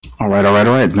All right.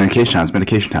 It's medication time. It's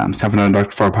medication time. It's time for another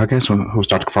Dr. Fargo podcast. I'm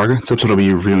host Dr. Fargo. This episode will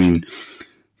be reviewing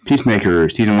Peacemaker,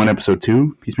 Season 1, Episode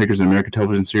 2. Peacemaker is an American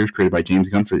television series created by James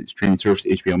Gunn for the streaming service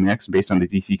HBO Max, based on the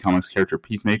DC Comics character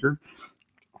Peacemaker.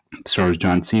 It stars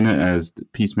John Cena as the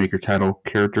Peacemaker title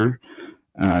character,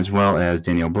 as well as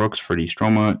Danielle Brooks, Freddie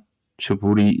Stroma,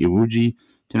 Chukwudi Iwuji,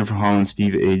 Jennifer Holland,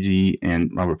 Steve Agee,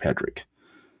 and Robert Patrick.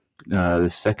 The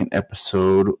second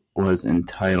episode was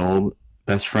entitled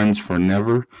Best Friends for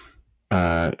Never.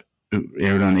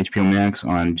 Aired on HBO Max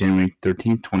on January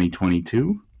 13th,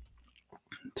 2022.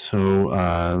 So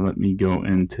let me go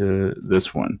into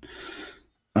this one.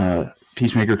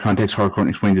 Peacemaker contacts Harcourt and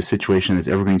explains the situation as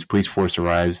Evergreen's police force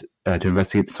arrives to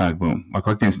investigate the sonic boom. While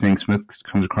collecting his things, Smith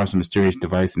comes across a mysterious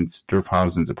device in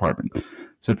Sturphausen's apartment.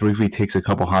 Smith briefly takes a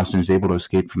couple hostages, able to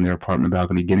escape from their apartment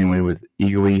balcony, getting away with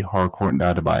Eagly, Harcourt, and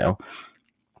Adebayo.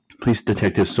 Police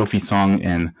detectives Sophie Song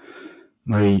and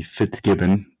Larry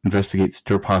Fitzgibbon investigate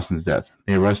Sturphausen's death.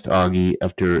 They arrest Augie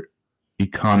after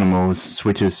Economos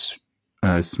switches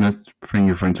Smith's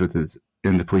fingerprints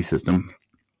in the police system.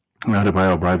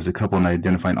 Adebayo bribes the couple in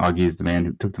identifying Augie as the man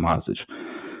who took them hostage.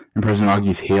 In prison, Augie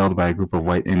is hailed by a group of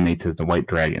white inmates as the White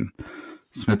Dragon.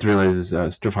 Smith realizes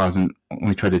Sturphausen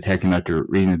only tried to attack him after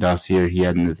reading the dossier he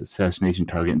had in his assassination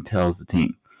target and tells the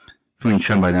team. Feeling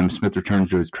shunned by them, Smith returns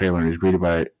to his trailer and is greeted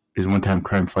by his one-time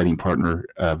crime-fighting partner,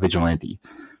 Vigilante.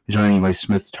 Vigilante invites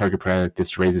Smith's target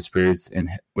practice to raise his spirits, and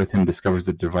with him discovers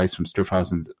the device from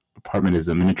Sturphausen's apartment is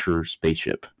a miniature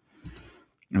spaceship.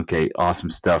 Okay, awesome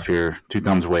stuff here. 2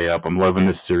 thumbs way up. I'm loving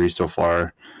this series so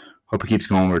far. Hope it keeps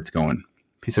going where it's going.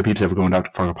 Peace out, peeps. Have a good one.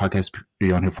 Dr. Fargo podcast.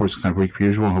 Be on here 4-6 times a week per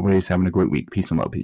usual. Hope everybody's having a great week. Peace and love. Peace.